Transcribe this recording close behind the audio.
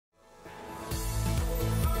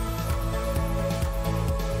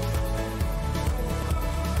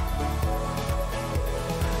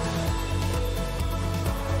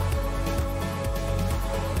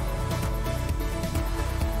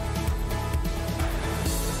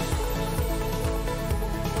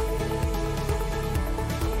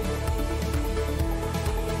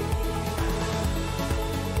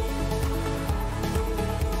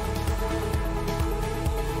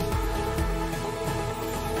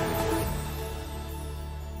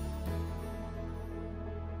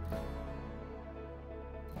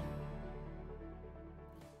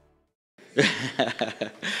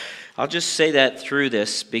I'll just say that through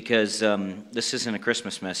this because this isn't a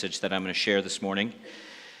Christmas message that I'm going to share this morning.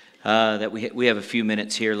 That we have a few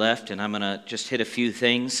minutes here left, and I'm going to just hit a few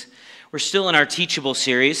things. We're still in our Teachable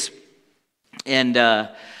series, and I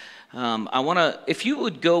want to, if you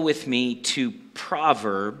would go with me to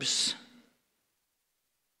Proverbs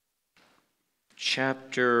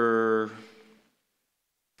chapter,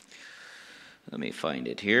 let me find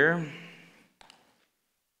it here.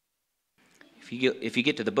 If you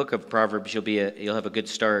get to the book of Proverbs, you'll have a good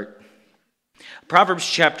start. Proverbs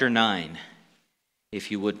chapter 9, if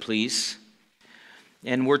you would please.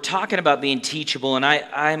 And we're talking about being teachable, and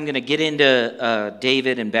I'm going to get into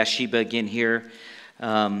David and Bathsheba again here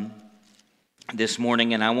this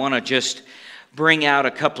morning, and I want to just bring out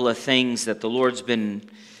a couple of things that the Lord's been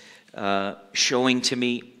showing to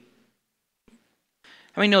me.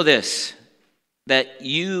 How many know this? That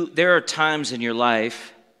there are times in your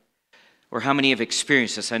life, or how many have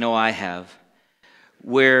experienced this? I know I have,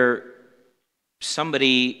 where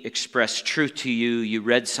somebody expressed truth to you, you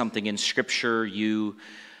read something in Scripture, you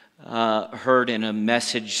heard in a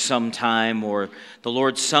message sometime, or the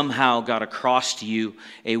Lord somehow got across to you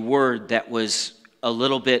a word that was a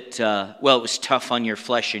little bit, it was tough on your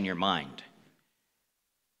flesh and your mind.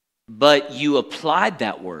 But you applied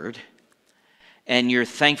that word, and you're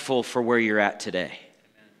thankful for where you're at today.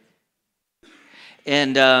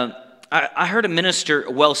 And I heard a minister,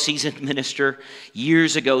 a well-seasoned minister,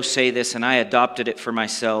 years ago say this, and I adopted it for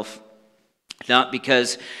myself, not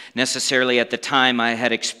because necessarily at the time I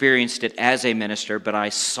had experienced it as a minister, but I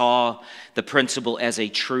saw the principle as a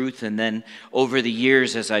truth, and then over the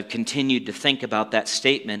years as I've continued to think about that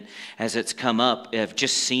statement as it's come up, I've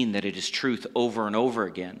just seen that it is truth over and over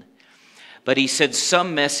again. But he said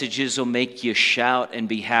some messages will make you shout and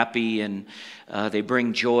be happy, and they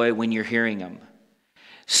bring joy when you're hearing them.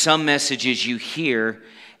 Some messages you hear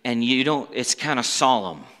and you don't, it's kind of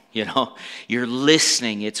solemn, you're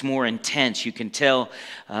listening, it's more intense. You can tell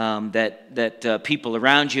that people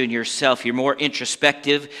around you and yourself, you're more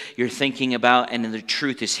introspective, you're thinking about, and the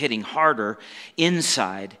truth is hitting harder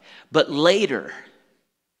inside. But later,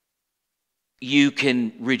 you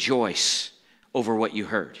can rejoice over what you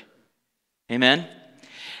heard. Amen?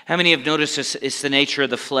 How many have noticed this? It's the nature of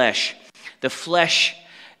the flesh. The flesh,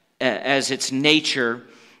 as its nature,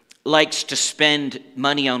 likes to spend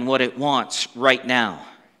money on what it wants right now.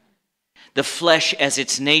 The flesh, as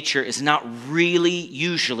its nature, is not really,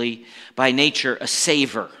 usually, by nature, a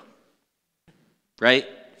saver. Right?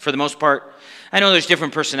 For the most part. I know there's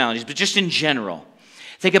different personalities, but just in general.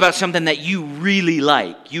 Think about something that you really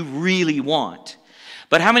like, you really want.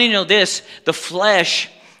 But how many know this? The flesh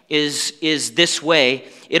is this way.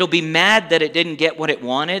 It'll be mad that it didn't get what it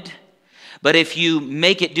wanted. But if you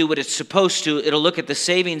make it do what it's supposed to, it'll look at the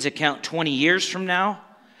savings account 20 years from now,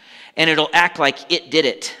 and it'll act like it did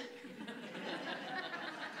it.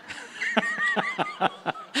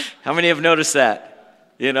 How many have noticed that?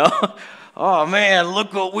 Oh man,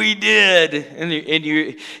 look what we did. And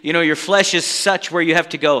your flesh is such where you have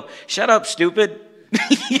to go, shut up, stupid.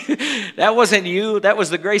 That wasn't you. That was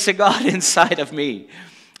the grace of God inside of me.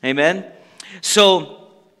 Amen? So,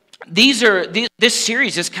 this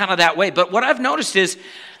series is kind of that way. But what I've noticed is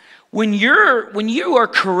when you are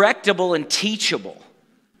correctable and teachable,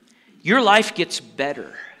 your life gets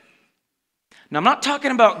better. Now, I'm not talking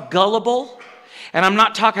about gullible, and I'm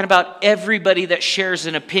not talking about everybody that shares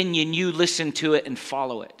an opinion, you listen to it and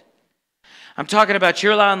follow it. I'm talking about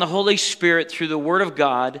you're allowing the Holy Spirit through the Word of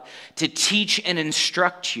God to teach and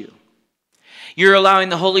instruct you. You're allowing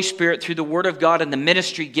the Holy Spirit through the Word of God and the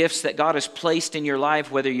ministry gifts that God has placed in your life,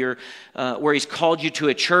 whether you're where He's called you to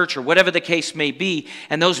a church or whatever the case may be,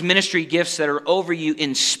 and those ministry gifts that are over you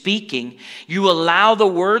in speaking, you allow the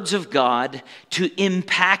words of God to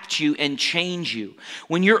impact you and change you.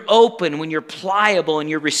 When you're open, when you're pliable, and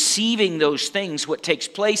you're receiving those things, what takes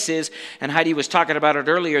place is, and Heidi was talking about it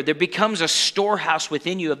earlier, there becomes a storehouse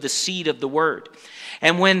within you of the seed of the Word.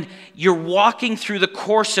 And when you're walking through the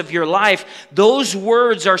course of your life, those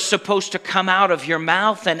words are supposed to come out of your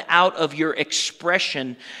mouth and out of your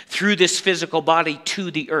expression through this physical body to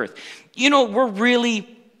the earth. The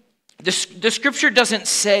Scripture doesn't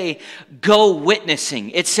say go witnessing.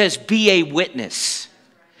 It says be a witness.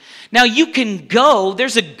 Now you can go,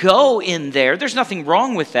 there's a go in there. There's nothing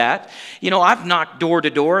wrong with that. I've knocked door to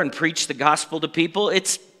door and preached the gospel to people.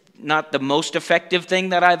 It's not the most effective thing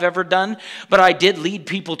that I've ever done, but I did lead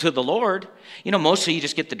people to the Lord. Mostly you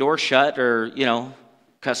just get the door shut or,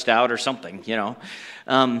 cussed out or something,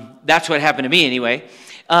 That's what happened to me anyway.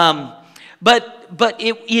 But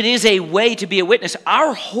it is a way to be a witness.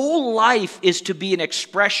 Our whole life is to be an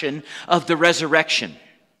expression of the resurrection.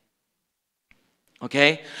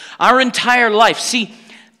 Okay? Our entire life. See,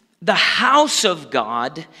 the house of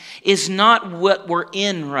God is not what we're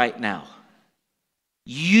in right now.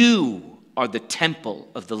 You are the temple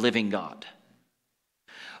of the living God.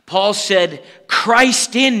 Paul said,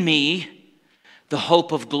 Christ in me, the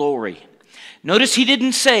hope of glory. Notice he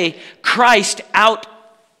didn't say Christ out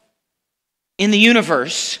in the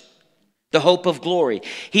universe, the hope of glory.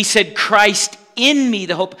 He said Christ in me,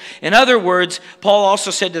 the hope. In other words, Paul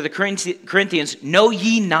also said to the Corinthians, know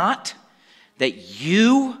ye not that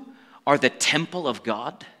you are the temple of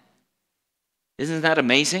God? Isn't that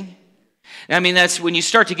amazing? I mean, that's when you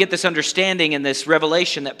start to get this understanding and this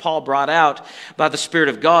revelation that Paul brought out by the Spirit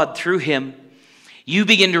of God through him, you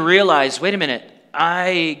begin to realize, wait a minute,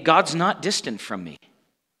 God's not distant from me.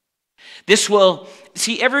 This will,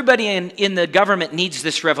 see, everybody in the government needs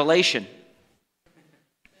this revelation.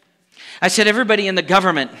 I said everybody in the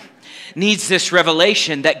government needs this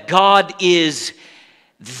revelation that God is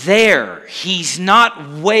there. He's not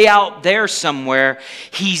way out there somewhere.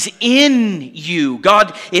 He's in you.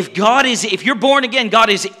 If you're born again,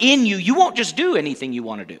 God is in you. You won't just do anything you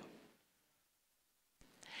want to do,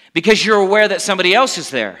 because you're aware that somebody else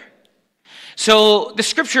is there. So the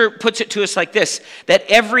scripture puts it to us like this, that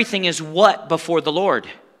everything is what before the Lord?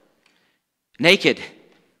 Naked.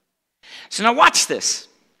 So now watch this.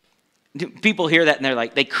 People hear that and they're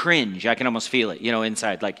like, they cringe. I can almost feel it,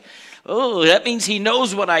 inside. Like, oh, that means he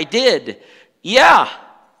knows what I did. Yeah,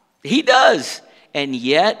 he does. And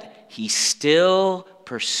yet he still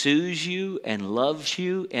pursues you and loves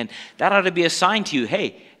you. And that ought to be a sign to you,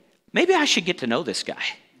 hey, maybe I should get to know this guy.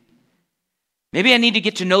 Maybe I need to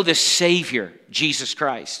get to know this Savior, Jesus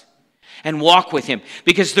Christ, and walk with him.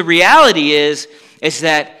 Because the reality is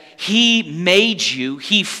that he made you,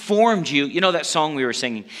 he formed you. You know that song we were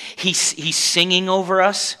singing? He's singing over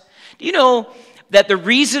us. Do you know that the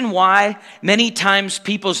reason why many times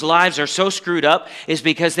people's lives are so screwed up is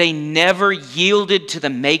because they never yielded to the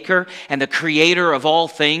maker and the creator of all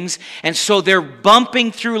things. And so they're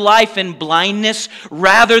bumping through life in blindness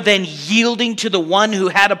rather than yielding to the one who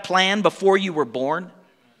had a plan before you were born.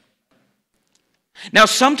 Now,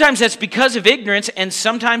 sometimes that's because of ignorance, and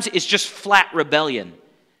sometimes it's just flat rebellion.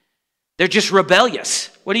 They're just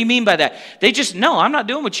rebellious. What do you mean by that? They just, no, I'm not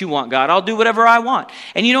doing what you want, God. I'll do whatever I want.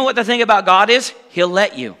 And you know what the thing about God is? He'll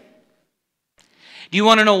let you. Do you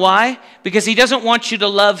want to know why? Because he doesn't want you to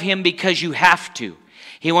love him because you have to.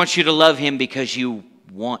 He wants you to love him because you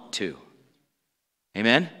want to.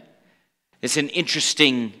 Amen? It's an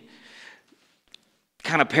interesting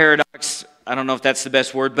kind of paradox. I don't know if that's the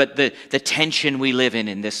best word, but the tension we live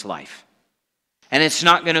in this life. And it's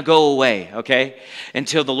not going to go away, okay,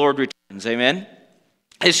 until the Lord returns. Amen?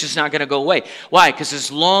 It's just not going to go away. Why? Because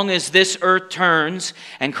as long as this earth turns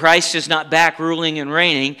and Christ is not back ruling and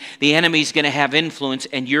reigning, the enemy's going to have influence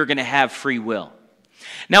and you're going to have free will.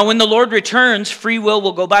 Now, when the Lord returns, free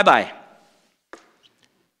will go bye-bye.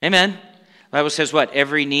 Amen? The Bible says what?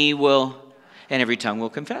 Every knee will and every tongue will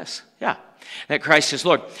confess. Yeah, that Christ is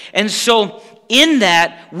Lord. And so in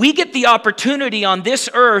that, we get the opportunity on this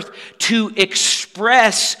earth to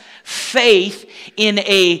express faith in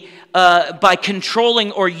by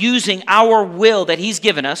controlling or using our will that he's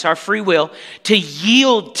given us, our free will, to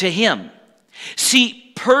yield to him.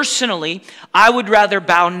 See, personally, I would rather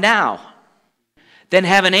bow now than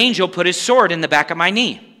have an angel put his sword in the back of my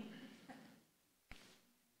knee.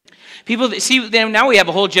 People, see, now we have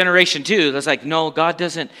a whole generation too that's like, no, God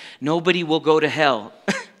doesn't, nobody will go to hell.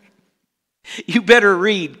 You better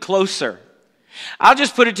read closer. I'll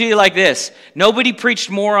just put it to you like this. Nobody preached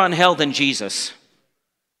more on hell than Jesus.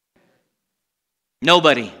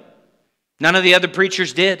 Nobody. None of the other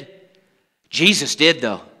preachers did. Jesus did,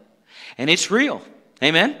 though. And it's real.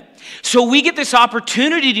 Amen? So we get this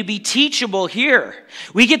opportunity to be teachable here.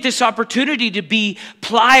 We get this opportunity to be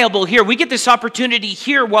pliable here. We get this opportunity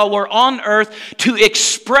here while we're on earth to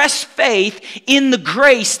express faith in the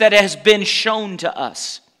grace that has been shown to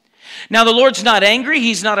us. Now, the Lord's not angry.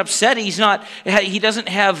 He's not upset. He's not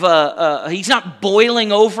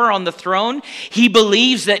boiling over on the throne. He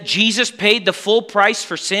believes that Jesus paid the full price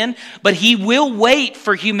for sin, but he will wait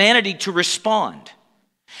for humanity to respond.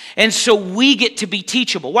 And so we get to be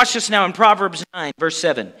teachable. Watch this now in Proverbs 9, verse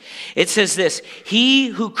 7. It says this, he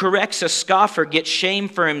who corrects a scoffer gets shame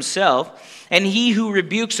for himself, and he who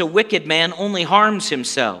rebukes a wicked man only harms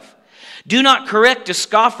himself. Do not correct a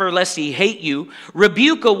scoffer lest he hate you.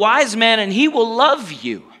 Rebuke a wise man and he will love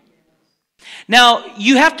you. Now,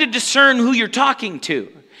 you have to discern who you're talking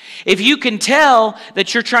to. If you can tell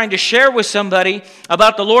that you're trying to share with somebody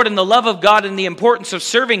about the Lord and the love of God and the importance of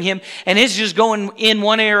serving Him, and it's just going in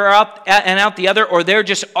one ear up and out the other, or they're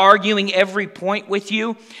just arguing every point with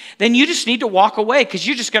you, then you just need to walk away because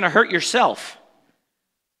you're just going to hurt yourself.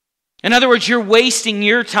 In other words, you're wasting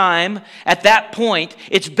your time at that point.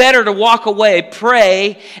 It's better to walk away,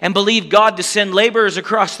 pray, and believe God to send laborers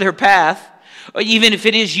across their path, even if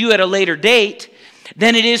it is you at a later date,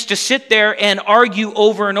 than it is to sit there and argue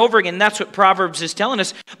over and over again. That's what Proverbs is telling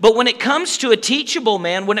us. But when it comes to a teachable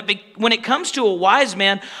man, when it comes to a wise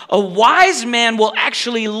man will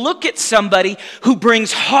actually look at somebody who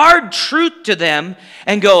brings hard truth to them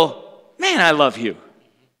and go, man, I love you.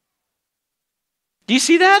 Do you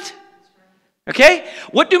see that? Okay?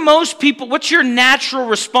 What's your natural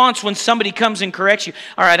response when somebody comes and corrects you?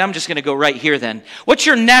 All right, I'm just going to go right here then. What's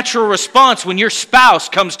your natural response when your spouse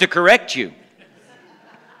comes to correct you?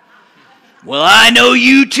 Well, I know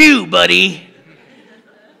you too, buddy.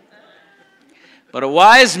 But a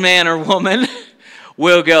wise man or woman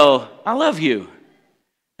will go, I love you.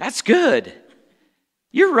 That's good.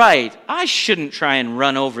 You're right. I shouldn't try and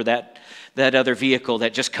run over that other vehicle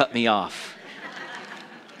that just cut me off.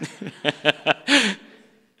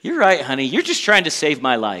 You're right, honey. You're just trying to save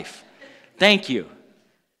my life. Thank you.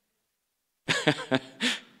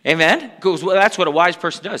 Amen? Well, that's what a wise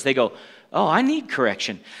person does. They go, oh, I need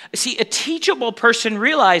correction. See, a teachable person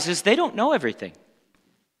realizes they don't know everything.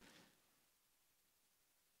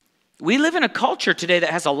 We live in a culture today that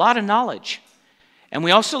has a lot of knowledge. And we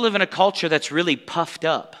also live in a culture that's really puffed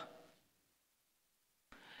up.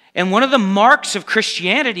 And one of the marks of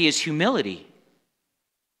Christianity is humility.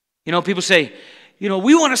 You know, people say, you know,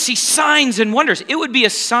 we want to see signs and wonders. It would be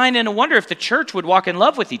a sign and a wonder if the church would walk in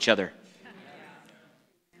love with each other.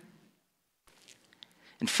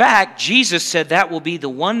 In fact, Jesus said that will be the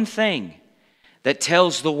one thing that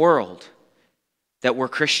tells the world that we're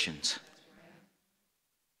Christians.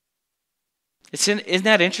 Isn't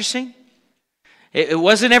that interesting? It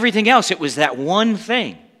wasn't everything else. It was that one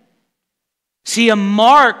thing. See, a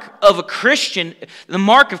mark of a Christian, the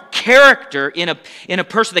mark of character in a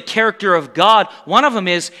person, the character of God, one of them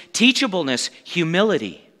is teachableness,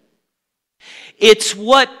 humility. It's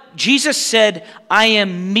what Jesus said, I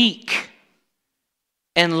am meek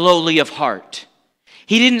and lowly of heart.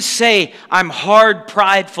 He didn't say, I'm hard,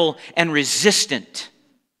 prideful, and resistant.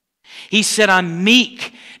 He said, I'm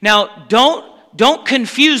meek. Now, don't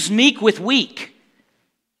confuse meek with weak.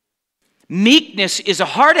 Meekness is a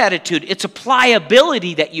heart attitude. It's a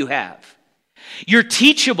pliability that you have. You're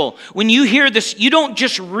teachable. When you hear this, you don't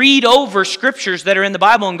just read over scriptures that are in the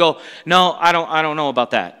Bible and go, no, I don't know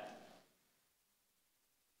about that.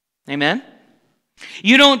 Amen?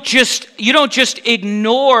 You don't just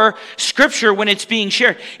ignore scripture when it's being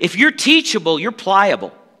shared. If you're teachable, you're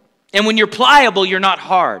pliable. And when you're pliable, you're not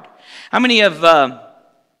hard. How many have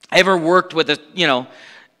ever worked with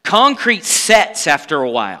concrete sets after a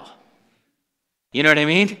while? You know what I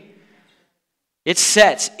mean? It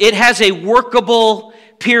sets. It has a workable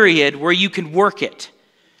period where you can work it.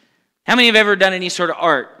 How many have ever done any sort of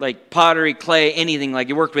art, like pottery, clay, anything, like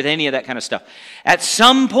you worked with any of that kind of stuff? At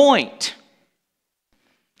some point,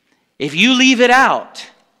 if you leave it out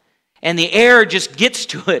and the air just gets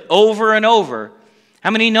to it over and over,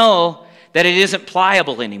 how many know that it isn't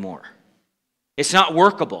pliable anymore? It's not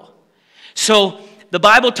workable. So the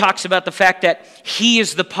Bible talks about the fact that He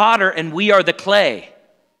is the potter and we are the clay.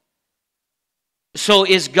 So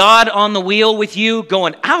is God on the wheel with you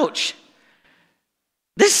going, ouch,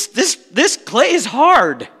 this clay is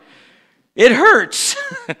hard. It hurts.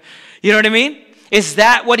 You know what I mean? Is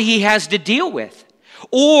that what He has to deal with?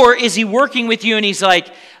 Or is He working with you and He's like,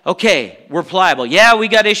 okay, we're pliable. Yeah, we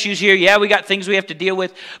got issues here. Yeah, we got things we have to deal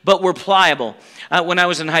with, but we're pliable. When I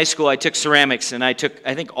was in high school, I took ceramics, and I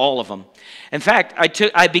think, all of them. In fact,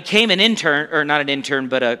 I became an intern, or not an intern,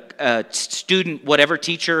 but a student, whatever,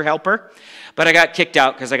 teacher, helper. But I got kicked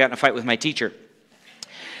out because I got in a fight with my teacher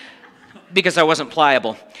because I wasn't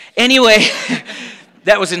pliable. Anyway,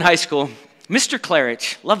 that was in high school. Mr.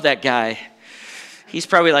 Claridge, love that guy. He's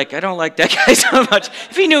probably like, I don't like that guy so much.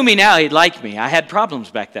 If he knew me now, he'd like me. I had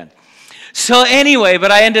problems back then. So anyway,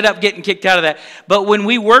 but I ended up getting kicked out of that. But when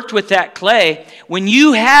we worked with that clay, when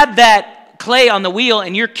you had that clay on the wheel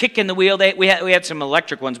and you're kicking the wheel, we had some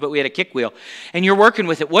electric ones, but we had a kick wheel, and you're working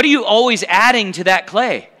with it, what are you always adding to that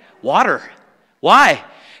clay? Water. Why?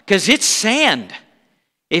 Because it's sand.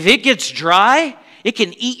 If it gets dry, it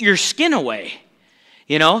can eat your skin away.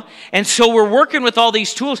 you know? And so we're working with all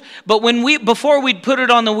these tools. But before we'd put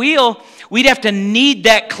it on the wheel, we'd have to knead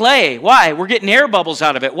that clay. Why? We're getting air bubbles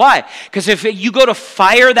out of it. Why? Because if you go to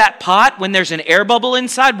fire that pot when there's an air bubble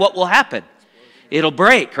inside, what will happen? It'll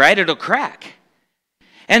break, right? It'll crack.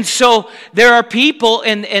 And so there are people,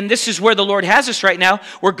 and this is where the Lord has us right now,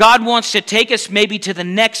 where God wants to take us maybe to the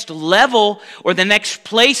next level or the next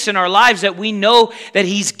place in our lives that we know that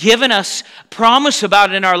He's given us promise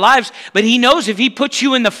about in our lives. But He knows if He puts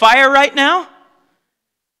you in the fire right now,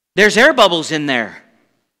 there's air bubbles in there.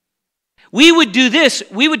 We would do this.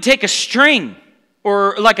 We would take a string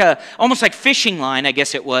or almost like fishing line, I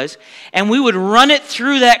guess it was, and we would run it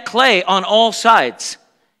through that clay on all sides.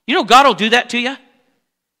 You know God will do that to you?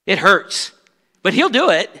 It hurts, but He'll do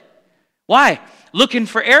it. Why? Looking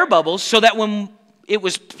for air bubbles so that when it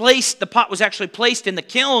was placed, the pot was actually placed in the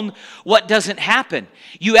kiln, what doesn't happen?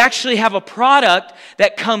 You actually have a product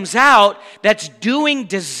that comes out that's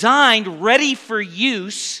designed, ready for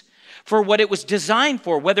use for what it was designed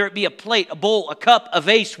for, whether it be a plate, a bowl, a cup, a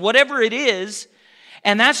vase, whatever it is.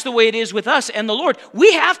 And that's the way it is with us and the Lord.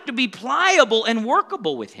 We have to be pliable and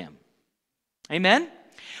workable with Him. Amen?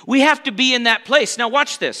 We have to be in that place. Now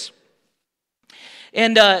watch this.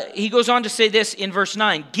 And he goes on to say this in verse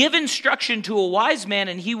 9. Give instruction to a wise man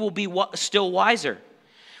and he will be still wiser.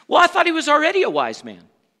 Well, I thought he was already a wise man.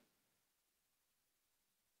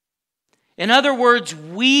 In other words,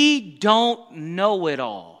 we don't know it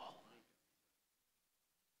all.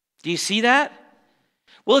 Do you see that?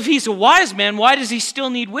 Well, if he's a wise man, why does he still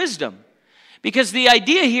need wisdom? Because the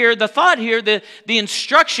idea here, the thought here, the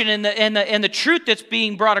instruction and the truth that's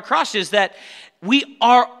being brought across is that we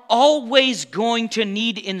are always going to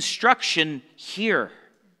need instruction here.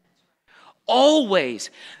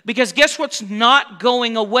 Always. Because guess what's not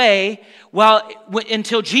going away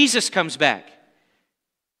until Jesus comes back?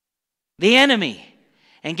 The enemy.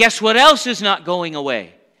 And guess what else is not going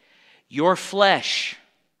away? Your flesh.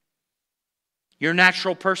 Your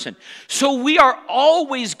natural person. So we are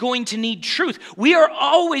always going to need truth. We are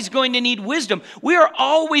always going to need wisdom. We are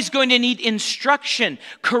always going to need instruction,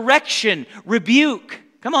 correction, rebuke.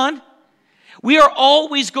 Come on. We are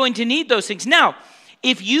always going to need those things. Now,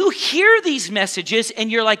 if you hear these messages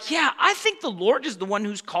and you're like, yeah, I think the Lord is the one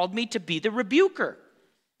who's called me to be the rebuker,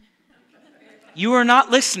 you are not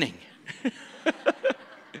listening.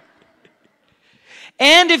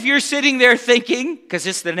 And if you're sitting there thinking, because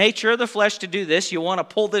it's the nature of the flesh to do this, you want to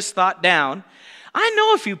pull this thought down. I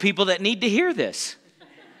know a few people that need to hear this.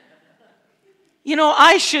 You know,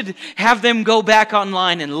 I should have them go back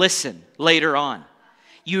online and listen later on.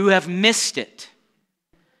 You have missed it.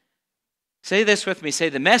 Say this with me. Say,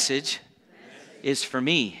 the message is for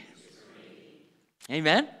me.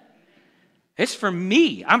 Amen? It's for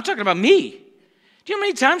me. I'm talking about me. Do you know how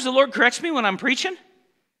many times the Lord corrects me when I'm preaching?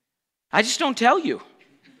 I just don't tell you.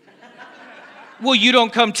 Well, you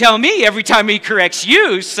don't come tell me every time He corrects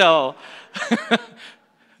you, so.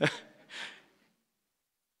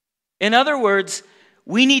 In other words,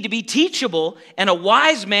 we need to be teachable, and a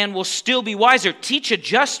wise man will still be wiser. Teach a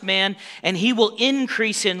just man, and he will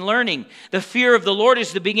increase in learning. The fear of the Lord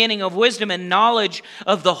is the beginning of wisdom, and knowledge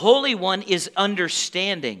of the Holy One is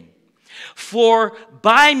understanding. For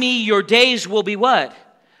by me your days will be what?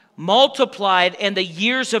 Multiplied, and the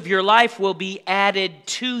years of your life will be added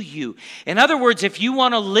to you. In other words, if you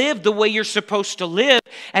want to live the way you're supposed to live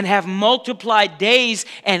and have multiplied days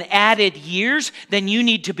and added years, then you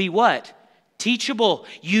need to be what? Teachable.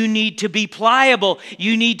 You need to be pliable.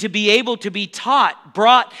 You need to be able to be taught,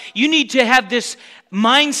 brought. You need to have this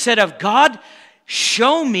mindset of, God,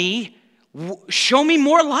 show me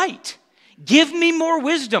more light. Give me more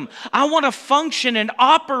wisdom. I want to function and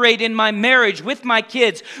operate in my marriage, with my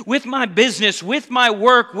kids, with my business, with my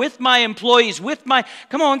work, with my employees,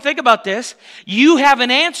 come on, think about this. You have an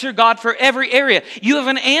answer, God, for every area. You have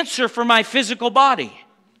an answer for my physical body.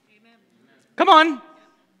 Amen. Come on.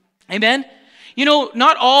 Amen. You know,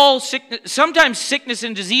 not all sickness, sometimes sickness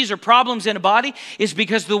and disease or problems in a body is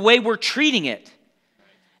because of the way we're treating it.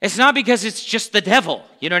 It's not because it's just the devil.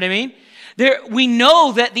 You know what I mean? We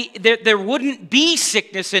know that there wouldn't be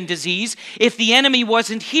sickness and disease if the enemy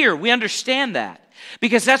wasn't here. We understand that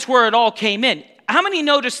because that's where it all came in. How many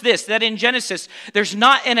notice this, that in Genesis, there's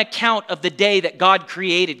not an account of the day that God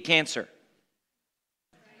created cancer?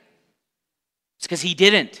 It's because He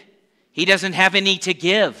didn't. He doesn't have any to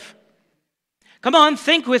give. Come on,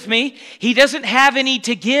 think with me. He doesn't have any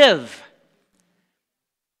to give.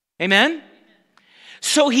 Amen?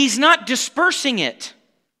 So He's not dispersing it.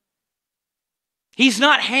 He's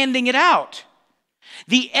not handing it out.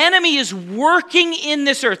 The enemy is working in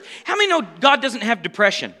this earth. How many know God doesn't have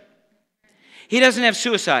depression? He doesn't have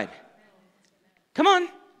suicide. Come on.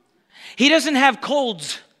 He doesn't have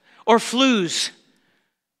colds or flus.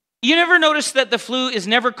 You never notice that the flu is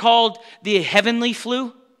never called the heavenly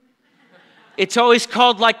flu? It's always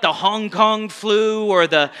called like the Hong Kong flu or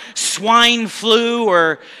the swine flu,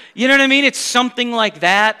 or, you know what I mean? It's something like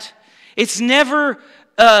that. It's never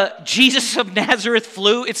Jesus of Nazareth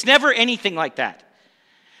flu. It's never anything like that.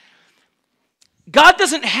 God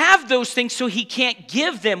doesn't have those things, so he can't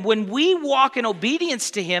give them. When we walk in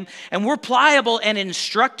obedience to him and we're pliable and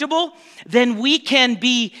instructable, then we can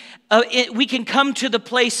come to the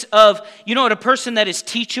place of, you know what, a person that is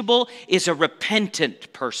teachable is a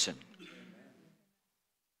repentant person.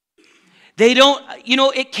 They don't,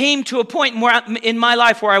 it came to a point in my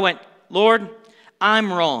life where I went, Lord,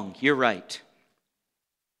 I'm wrong, you're right.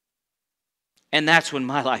 And that's when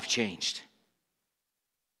my life changed.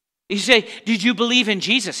 You say, did you believe in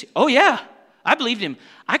Jesus? Oh yeah, I believed him.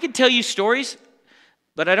 I could tell you stories,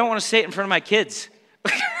 but I don't want to say it in front of my kids.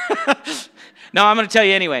 No, I'm going to tell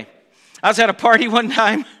you anyway. I was at a party one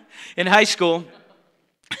time in high school,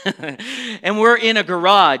 and we're in a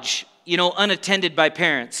garage, unattended by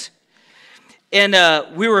parents.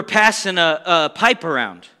 And we were passing a pipe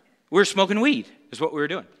around. We were smoking weed, is what we were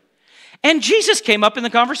doing. And Jesus came up in the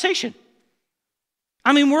conversation.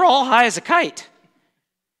 I mean, we're all high as a kite.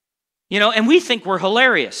 And we think we're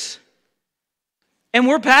hilarious. And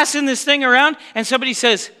we're passing this thing around, and somebody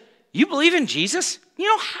says, you believe in Jesus?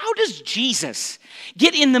 How does Jesus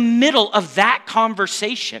get in the middle of that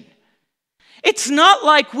conversation? It's not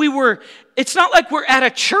like we're at a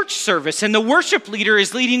church service and the worship leader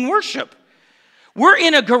is leading worship. We're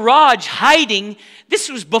in a garage hiding. This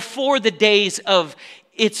was before the days of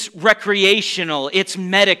it's recreational, it's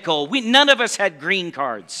medical. None of us had green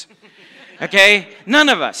cards. Okay? None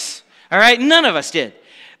of us. All right? None of us did.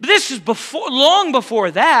 But this was long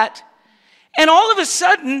before that. And all of a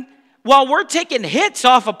sudden, while we're taking hits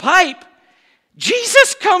off a pipe,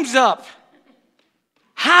 Jesus comes up.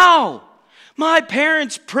 How? My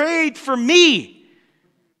parents prayed for me.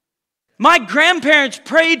 My grandparents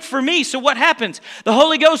prayed for me. So what happens? The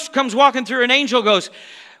Holy Ghost comes walking through, an angel goes,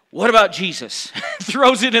 what about Jesus?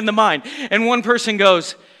 Throws it in the mind. And one person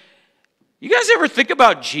goes, you guys ever think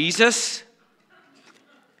about Jesus?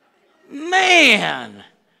 Man.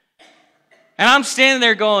 And I'm standing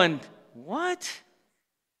there going, what?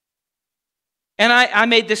 And I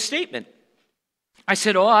made this statement. I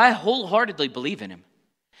said, I wholeheartedly believe in him.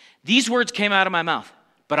 These words came out of my mouth,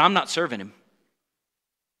 but I'm not serving him.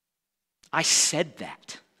 I said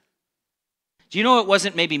that. Do you know it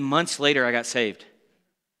wasn't maybe months later I got saved?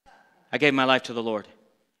 I gave my life to the Lord.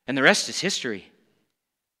 And the rest is history.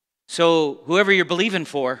 So whoever you're believing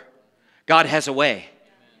for, God has a way.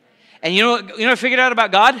 And you know what I figured out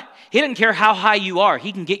about God? He doesn't care how high you are.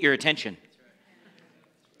 He can get your attention.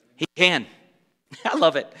 He can. I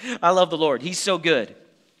love it. I love the Lord. He's so good.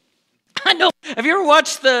 I know. Have you ever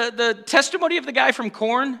watched the testimony of the guy from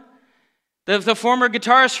Korn? The former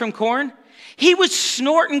guitarist from Korn? He was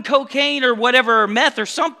snorting cocaine or whatever, or meth or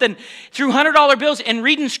something, through $100 bills and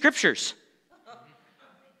reading scriptures.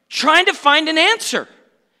 Trying to find an answer.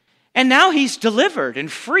 And now he's delivered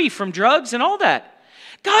and free from drugs and all that.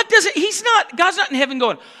 God's not in heaven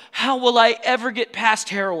going, how will I ever get past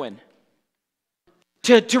heroin?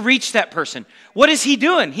 To reach that person. What is he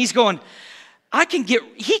doing? He's going,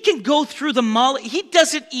 he can go through the molly. He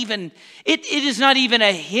doesn't even, it is not even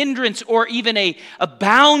a hindrance or even a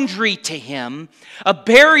boundary to him, a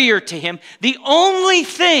barrier to him. The only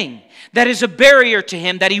thing that is a barrier to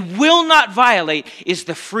him that he will not violate is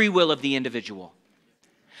the free will of the individual.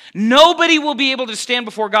 Nobody will be able to stand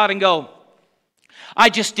before God and go, I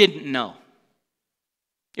just didn't know.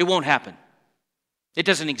 It won't happen. It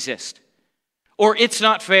doesn't exist. Or it's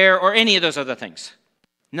not fair, or any of those other things.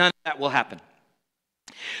 None of that will happen.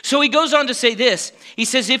 So he goes on to say this. He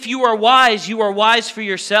says, if you are wise for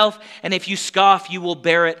yourself, and if you scoff, you will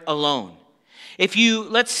bear it alone.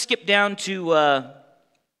 Let's skip down to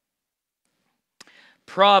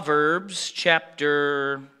Proverbs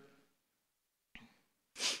chapter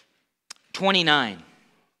 29.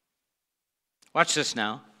 Watch this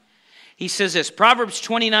now. He says this, Proverbs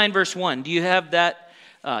 29 verse 1. Do you have that?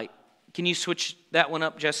 Can you switch that one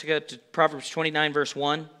up, Jessica, to Proverbs 29 verse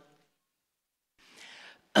 1?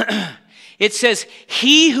 It says,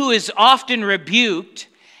 he who is often rebuked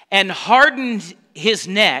and hardens his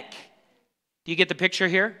neck, do you get the picture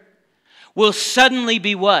here? Will suddenly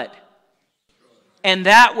be what? And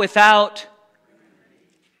that without,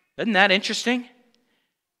 isn't that interesting?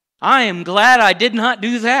 I am glad I did not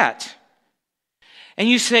do that. And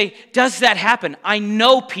you say, does that happen? I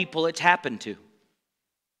know people it's happened to.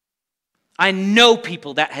 I know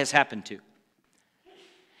people that has happened to.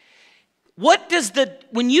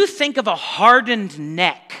 When you think of a hardened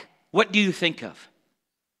neck, what do you think of?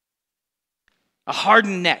 A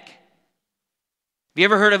hardened neck. Have you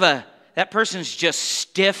ever heard of that person's just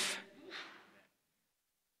stiff?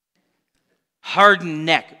 Hardened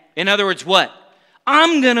neck. In other words, what?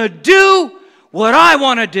 I'm going to do what I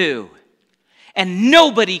want to do. And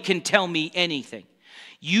nobody can tell me anything.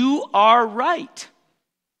 You are right.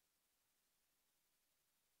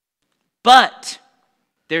 But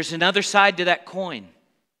there's another side to that coin.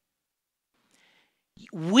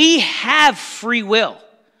 We have free will.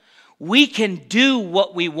 We can do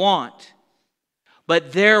what we want.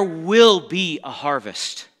 But there will be a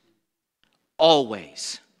harvest.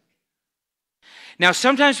 Always. Now,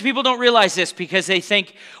 sometimes people don't realize this because they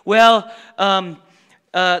think, no,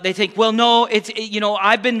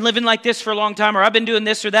 I've been living like this for a long time, or I've been doing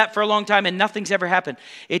this or that for a long time, and nothing's ever happened.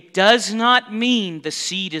 It does not mean the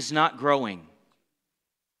seed is not growing.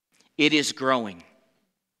 It is growing.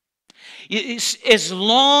 As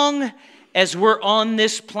long as we're on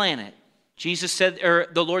this planet, Jesus said, or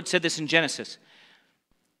the Lord said this in Genesis,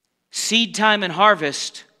 seed time and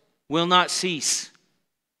harvest will not cease.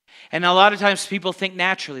 And a lot of times people think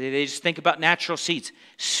naturally. They just think about natural seeds,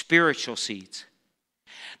 spiritual seeds.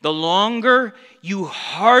 The longer you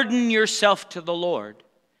harden yourself to the Lord,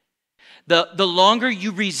 the longer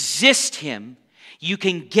you resist Him, you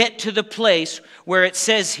can get to the place where it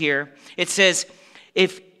says here,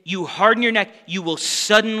 if you harden your neck, you will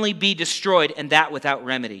suddenly be destroyed, and that without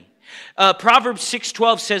remedy. Proverbs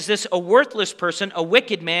 6:12 says this, a worthless person, a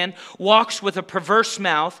wicked man, walks with a perverse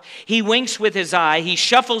mouth. He winks with his eye. He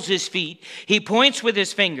shuffles his feet. He points with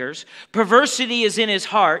his fingers. Perversity is in his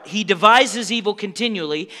heart. He devises evil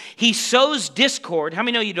continually. He sows discord. How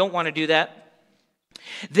many know you don't want to do that?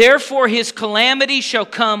 Therefore his calamity shall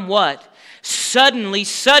come what? Suddenly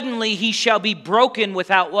he shall be broken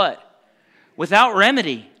without what? Without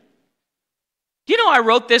remedy. Do you know I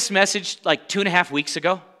wrote this message like 2.5 weeks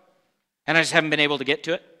ago? And I just haven't been able to get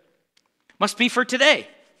to it. Must be for today.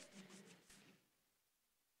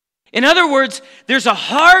 In other words, there's a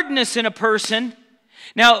hardness in a person.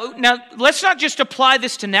 Now, let's not just apply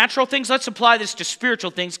this to natural things. Let's apply this to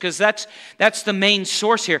spiritual things because that's the main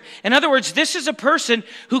source here. In other words, this is a person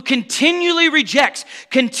who continually rejects,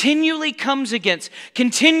 continually comes against,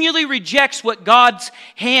 continually rejects what God's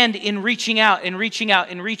hand in reaching out and reaching out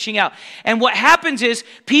and reaching out. And what happens is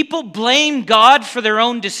people blame God for their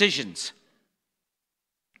own decisions.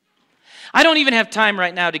 I don't even have time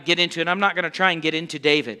right now to get into it. I'm not going to try and get into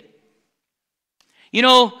David. You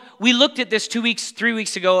know, we looked at this 3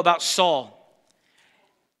 weeks ago about Saul.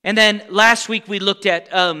 And then last week we looked at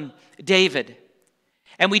David.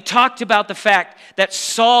 And we talked about the fact that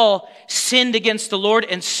Saul sinned against the Lord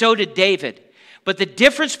and so did David. But the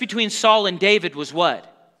difference between Saul and David was what?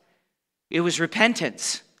 It was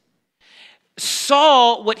repentance.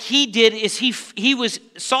 Saul, what he did is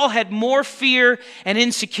Saul had more fear and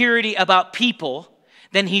insecurity about people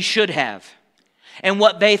than he should have. And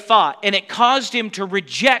what they thought. And it caused him to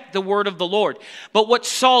reject the word of the Lord. But what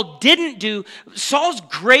Saul didn't do, Saul's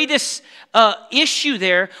greatest issue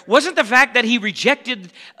there wasn't the fact that he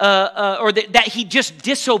rejected or that he just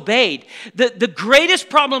disobeyed. The greatest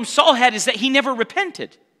problem Saul had is that he never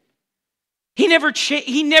repented. He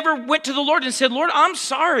never went to the Lord and said, Lord, I'm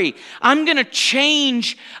sorry. I'm going to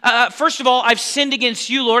change. First of all, I've sinned against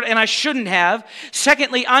you, Lord, and I shouldn't have.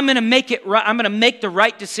 Secondly, I'm going to make it right. I'm going to make the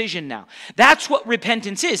right decision now. That's what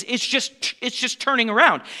repentance is. It's just turning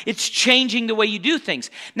around. It's changing the way you do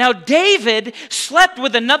things. Now, David slept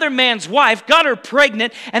with another man's wife, got her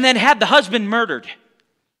pregnant, and then had the husband murdered.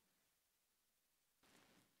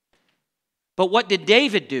 But what did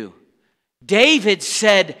David do? David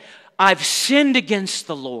said, I've sinned against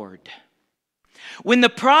the Lord. When the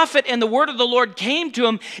prophet and the word of the Lord came to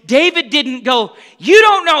him, David didn't go, you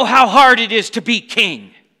don't know how hard it is to be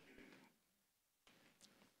king.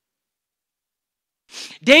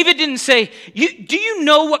 David didn't say, do you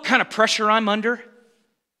know what kind of pressure I'm under?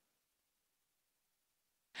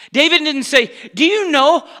 David didn't say, do you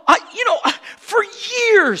know, for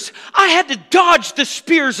years I had to dodge the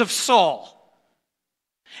spears of Saul.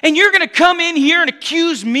 And you're going to come in here and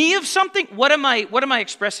accuse me of something? What am I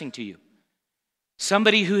expressing to you?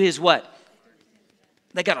 Somebody who is what?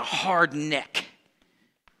 They got a hard neck.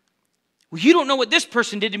 Well, you don't know what this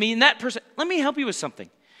person did to me and that person. Let me help you with something.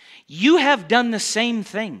 You have done the same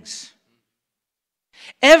things.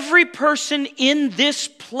 Every person in this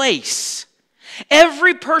place,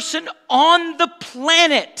 every person on the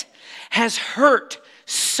planet has hurt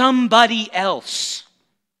somebody else.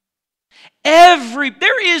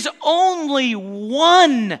 There is only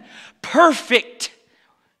one perfect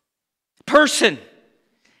person,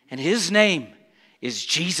 and his name is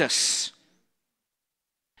Jesus.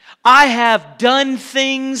 I have done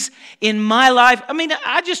things in my life. I mean,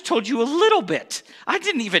 I just told you a little bit. I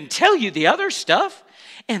didn't even tell you the other stuff,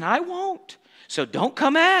 and I won't. So don't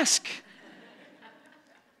come ask.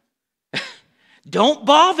 Don't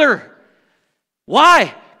bother.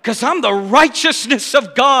 Why? Because I'm the righteousness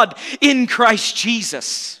of God in Christ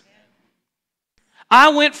Jesus. I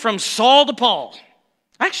went from Saul to Paul.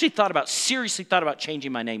 I actually seriously thought about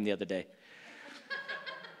changing my name the other day.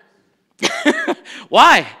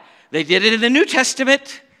 Why? They did it in the New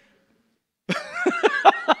Testament.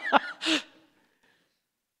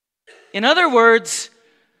 In other words,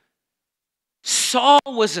 Saul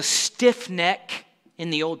was a stiff neck in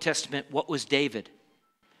the Old Testament. What was David?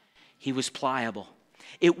 He was pliable.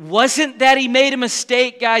 It wasn't that he made a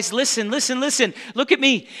mistake, guys. Listen. Look at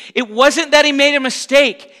me. It wasn't that he made a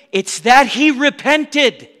mistake. It's that he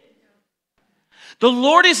repented. The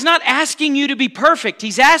Lord is not asking you to be perfect.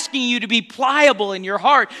 He's asking you to be pliable in your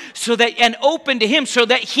heart and open to Him so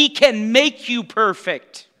that He can make you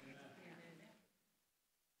perfect.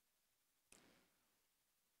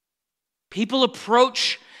 People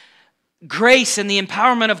approach grace and the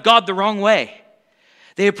empowerment of God the wrong way.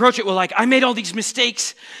 They approach it like, I made all these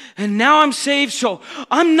mistakes and now I'm saved, so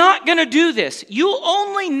I'm not going to do this. You'll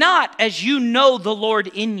only not as you know the Lord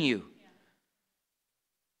in you.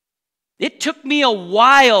 It took me a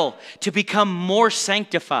while to become more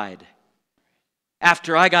sanctified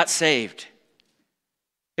after I got saved.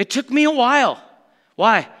 It took me a while.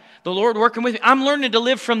 Why? The Lord working with me. I'm learning to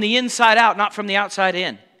live from the inside out, not from the outside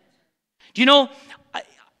in. Do you know,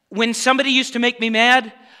 when somebody used to make me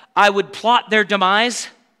mad, I would plot their demise.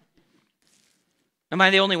 Am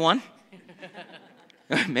I the only one?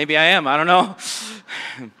 Maybe I am. I don't know.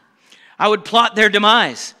 I would plot their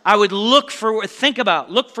demise. I would look for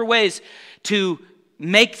ways to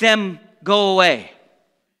make them go away.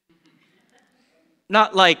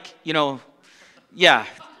 Not like, not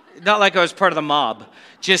like I was part of the mob.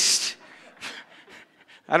 Just,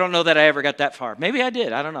 I don't know that I ever got that far. Maybe I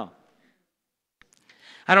did. I don't know.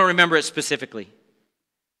 I don't remember it specifically.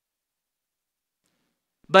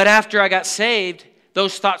 But after I got saved,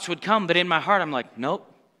 those thoughts would come. But in my heart, I'm like, nope,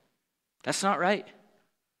 that's not right.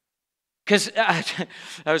 Because I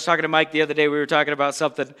was talking to Mike the other day. We were talking about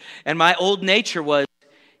something. And my old nature was,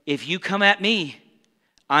 if you come at me,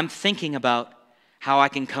 I'm thinking about how I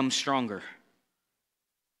can come stronger.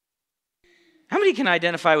 How many can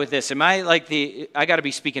identify with this? Am I like I got to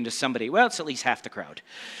be speaking to somebody. Well, it's at least half the crowd.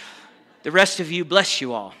 The rest of you, bless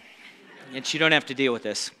you all. And you don't have to deal with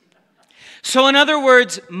this. So in other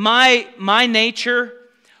words, my nature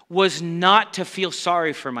was not to feel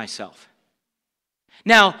sorry for myself.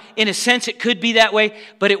 Now, in a sense, it could be that way,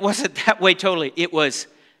 but it wasn't that way totally. It was,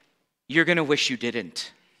 you're going to wish you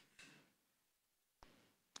didn't.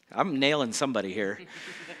 I'm nailing somebody here.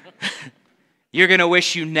 You're going to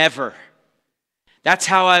wish you never. That's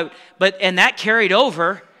how and that carried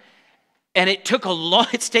over, and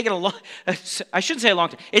it's taken a long, I shouldn't say a long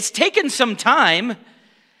time. It's taken some time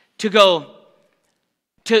to go,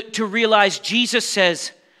 to realize Jesus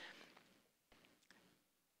says,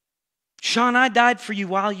 Sean, I died for you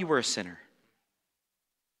while you were a sinner.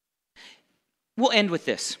 We'll end with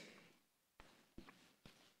this.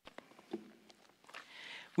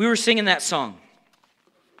 We were singing that song.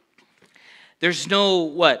 There's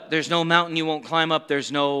no mountain you won't climb up.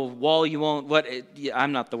 There's no wall you won't,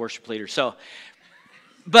 I'm not the worship leader,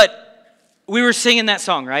 but we were singing that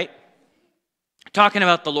song, right? Talking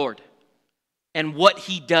about the Lord and what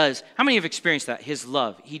He does. How many have experienced that? His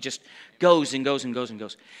love. He just goes and goes and goes and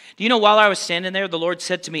goes. Do you know, while I was standing there, the Lord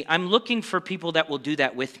said to me, I'm looking for people that will do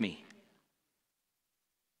that with me.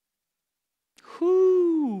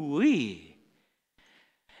 Hoo-wee.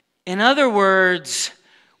 In other words,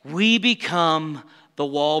 we become the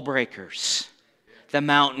wall breakers, the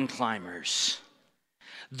mountain climbers,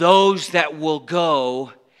 those that will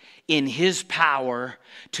go in His power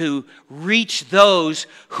to reach those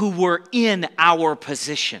who were in our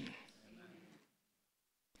position.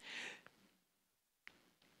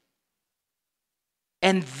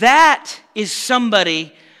 And that is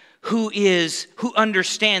somebody who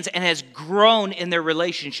understands and has grown in their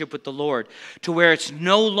relationship with the Lord to where it's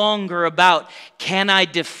no longer about, can I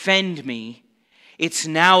defend me? It's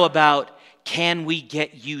now about, can we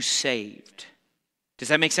get you saved? Does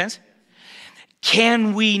that make sense?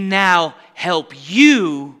 Can we now help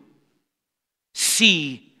you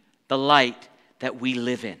see the light that we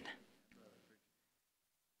live in?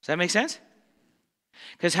 Does that make sense?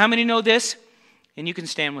 Because how many know this? And you can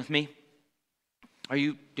stand with me. Are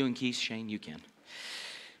you doing keys, Shane? You can.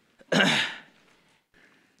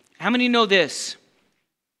 How many know this?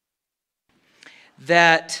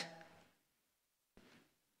 That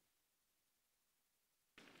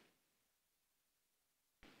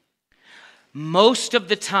most of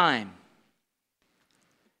the time,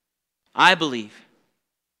 I believe,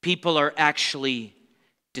 people are actually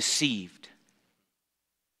deceived.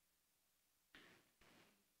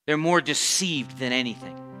 They're more deceived than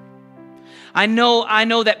anything. I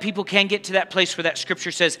know that people can get to that place where that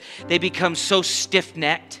scripture says they become so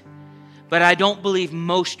stiff-necked, but I don't believe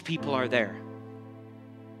most people are there.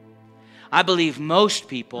 I believe most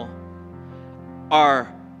people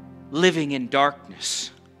are living in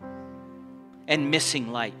darkness and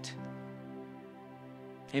missing light.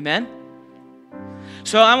 Amen?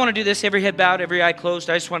 So I want to do this, every head bowed, every eye closed.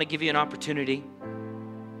 I just want to give you an opportunity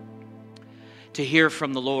to hear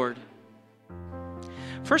from the Lord.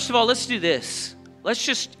 First of all, let's do this.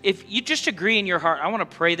 If you just agree in your heart, I want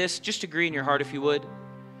to pray this. Just agree in your heart if you would,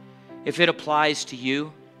 if it applies to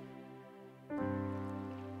you.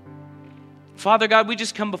 Father God, we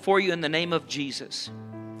just come before you in the name of Jesus.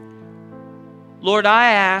 Lord,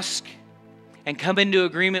 I ask and come into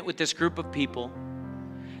agreement with this group of people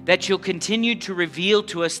that you'll continue to reveal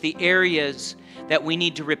to us the areas that we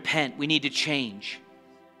need to repent, we need to change.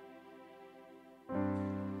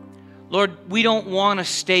 Lord, we don't want to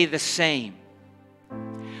stay the same.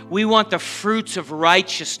 We want the fruits of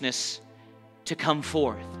righteousness to come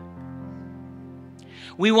forth.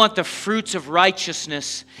 We want the fruits of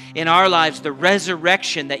righteousness in our lives, the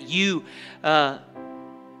resurrection that you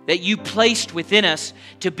placed within us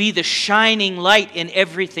to be the shining light in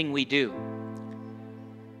everything we do.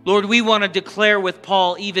 Lord, we want to declare with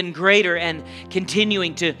Paul even greater and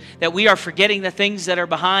continuing that we are forgetting the things that are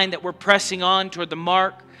behind, that we're pressing on toward the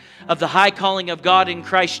mark of the high calling of God in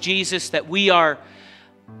Christ Jesus, that we are,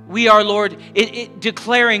 Lord,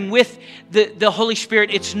 declaring with the Holy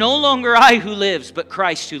Spirit, it's no longer I who lives, but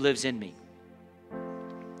Christ who lives in me.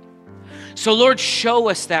 So, Lord, show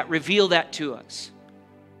us that, reveal that to us.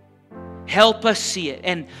 Help us see it.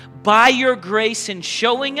 And by your grace in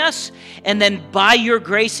showing us, and then by your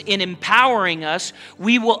grace in empowering us,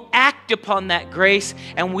 we will act upon that grace,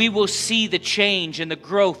 and we will see the change and the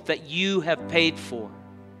growth that you have paid for.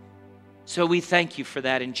 So we thank you for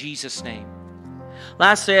that in Jesus' name.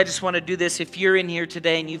 Lastly, I just want to do this. If you're in here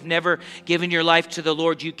today and you've never given your life to the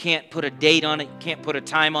Lord, you can't put a date on it, you can't put a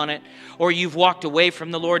time on it, or you've walked away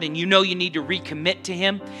from the Lord and you know you need to recommit to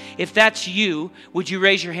Him. If that's you, would you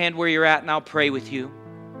raise your hand where you're at and I'll pray with you?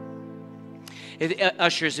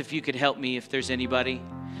 Ushers, if you could help me if there's anybody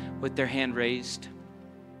with their hand raised.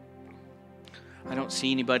 I don't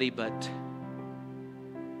see anybody, but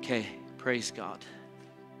okay, praise God.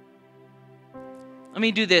 Let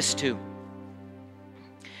me do this too,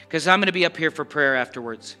 because I'm going to be up here for prayer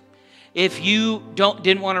afterwards. If you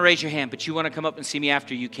didn't want to raise your hand, but you want to come up and see me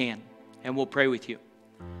after, you can, and we'll pray with you.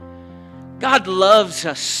 God loves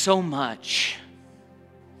us so much.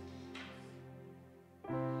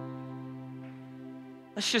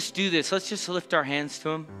 Let's just do this. Let's just lift our hands to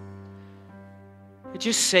Him.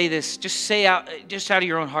 Just say this. Just say out of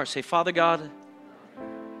your own heart. Say, Father God,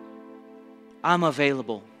 I'm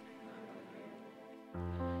available.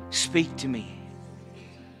 Speak to me.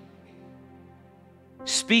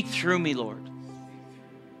 Speak through me, Lord.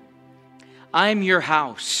 I'm your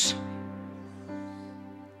house.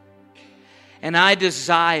 And I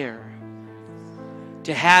desire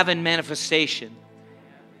to have in manifestation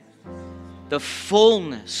the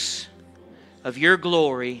fullness of your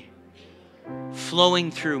glory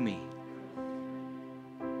flowing through me.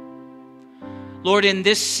 Lord, in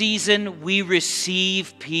this season, we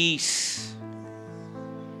receive peace.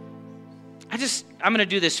 I'm going to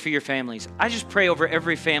do this for your families. I just pray over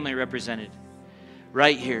every family represented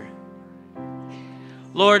right here.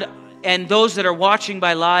 Lord, and those that are watching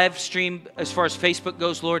by live stream as far as Facebook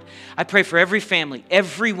goes, Lord, I pray for every family,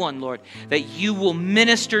 everyone, Lord, that you will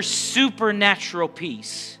minister supernatural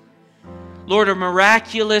peace. Lord, a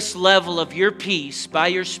miraculous level of your peace by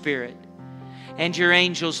your Spirit and your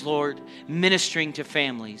angels, Lord, ministering to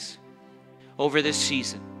families over this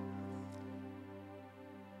season.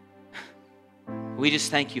 We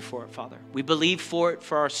just thank you for it, Father. We believe for it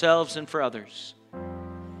for ourselves and for others.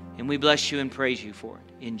 And we bless you and praise you for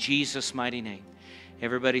it. In Jesus' mighty name.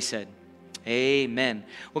 Everybody said, amen.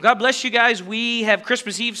 Well, God bless you guys. We have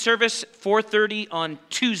Christmas Eve service, 4:30 on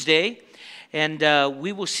Tuesday. And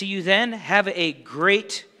we will see you then. Have a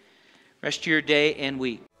great rest of your day and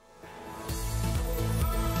week.